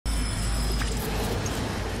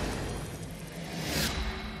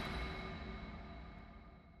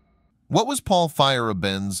What was Paul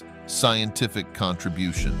Feyerebend's scientific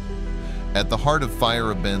contribution? At the heart of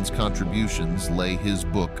Feyerebend's contributions lay his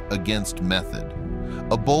book, Against Method.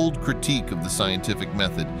 A bold critique of the scientific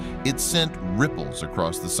method, it sent ripples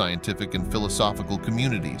across the scientific and philosophical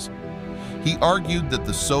communities. He argued that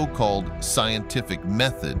the so-called scientific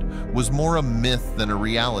method was more a myth than a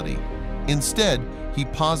reality. Instead, he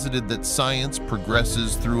posited that science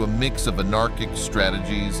progresses through a mix of anarchic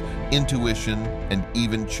strategies, intuition, and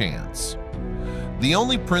even chance. The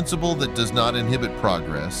only principle that does not inhibit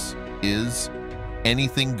progress is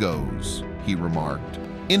anything goes, he remarked.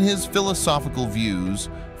 In his philosophical views,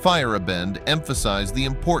 Feyerebend emphasized the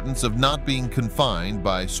importance of not being confined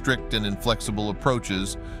by strict and inflexible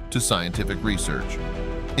approaches to scientific research.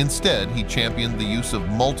 Instead, he championed the use of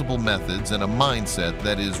multiple methods and a mindset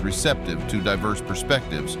that is receptive to diverse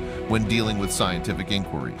perspectives when dealing with scientific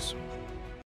inquiries.